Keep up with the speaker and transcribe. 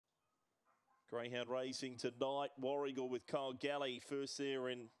Greyhound racing tonight. Warrigal with Kyle Galley first there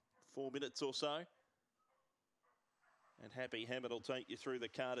in 4 minutes or so. And Happy Hammett will take you through the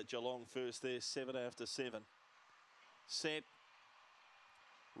card at Geelong first there, 7 after 7. Set.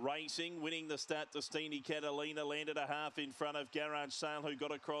 Racing, winning the start, Destiny Catalina landed a half in front of Garage Sale, who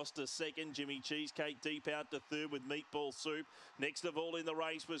got across to second. Jimmy Cheesecake deep out to third with Meatball Soup. Next of all in the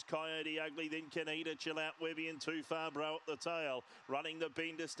race was Coyote Ugly, then Canita, Chill Out Webby and Too Far Bro at the tail. Running the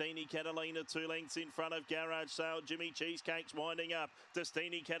bend, Destiny Catalina 2 lengths in front of Garage Sale. Jimmy Cheesecake's winding up.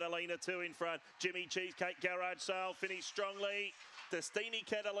 Destiny Catalina 2 in front. Jimmy Cheesecake, Garage Sale finished strongly. Destiny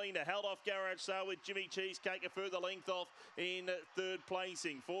Catalina held off Garage Sale with Jimmy Cheesecake a further length off in third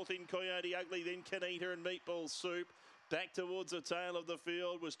placing. Fourth in Coyote Ugly, then Canita and Meatball Soup. Back towards the tail of the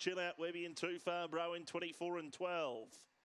field was Chill Out Webby and Too Far Bro in 24 and 12.